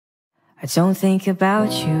I don't think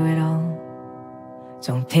about you at all.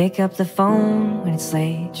 Don't pick up the phone when it's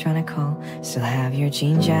late, trying to call. Still have your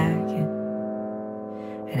jean jacket,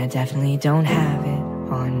 and I definitely don't have it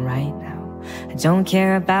on right now. I don't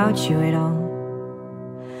care about you at all.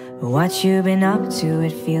 But what you've been up to,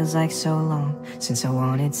 it feels like so long since I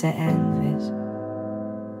wanted to end this.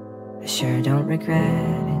 I sure don't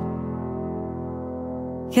regret it,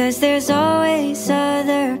 'cause there's always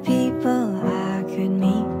other people I could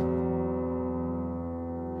meet.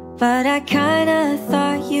 But I kinda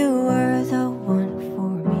thought you were the one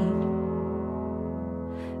for me.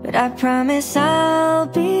 But I promise I'll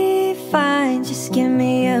be fine, just give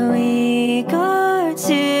me a week or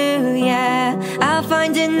two, yeah. I'll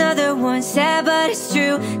find another one, sad but it's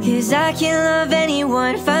true, 'cause I can't love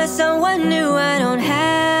anyone, find someone new. I don't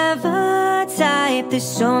have a type, there's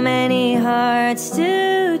so many hearts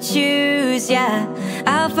to choose, yeah.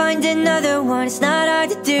 I'll find another one, it's not hard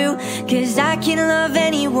to do, 'cause I can love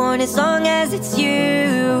anyone as long as it's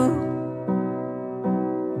you.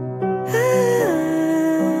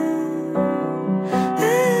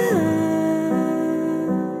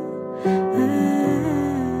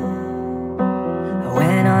 I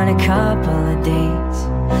went on a couple of dates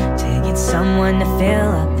to get someone to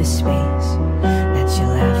fill up the space that you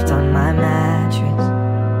left on my mattress,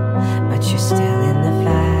 but you're still in the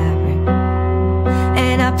fabric.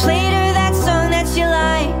 And I played her that song that you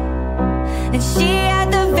like, and she had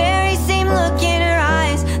the very same look in her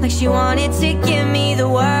eyes, like she wanted to give me the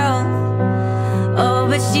world. Oh,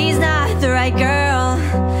 but she's not the right girl.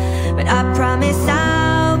 But I promise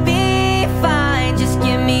I'll be fine, just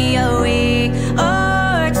give me a week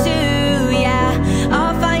or two, yeah.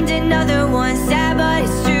 I'll find another one, sad but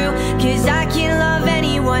it's true, 'cause I can't love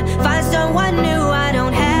anyone, find someone new. I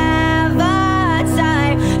don't have a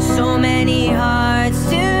type, so many hearts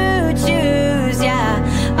to choose, yeah.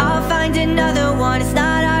 I'll find another one, it's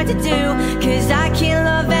not hard to do, 'cause I can't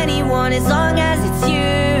love anyone as long as it's you.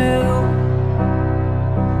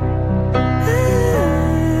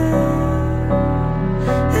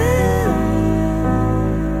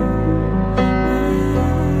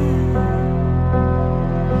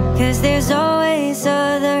 'Cause there's always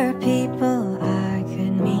other people I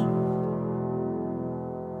could meet,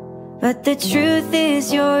 but the truth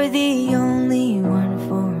is you're the only one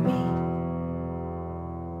for me.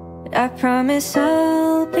 But I promise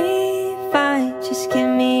I'll be fine, just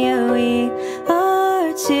give me a week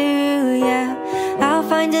or two, yeah. I'll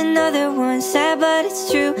find another one, sad but it's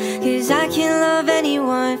true, 'cause I can't love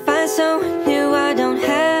anyone, find someone new. I don't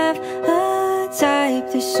have a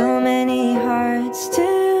type, there's so many hearts to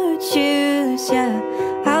choose, yeah.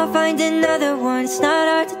 I'll find another one, it's not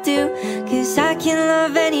hard to do, 'cause I can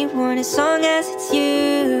love anyone as long as it's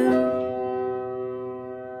you.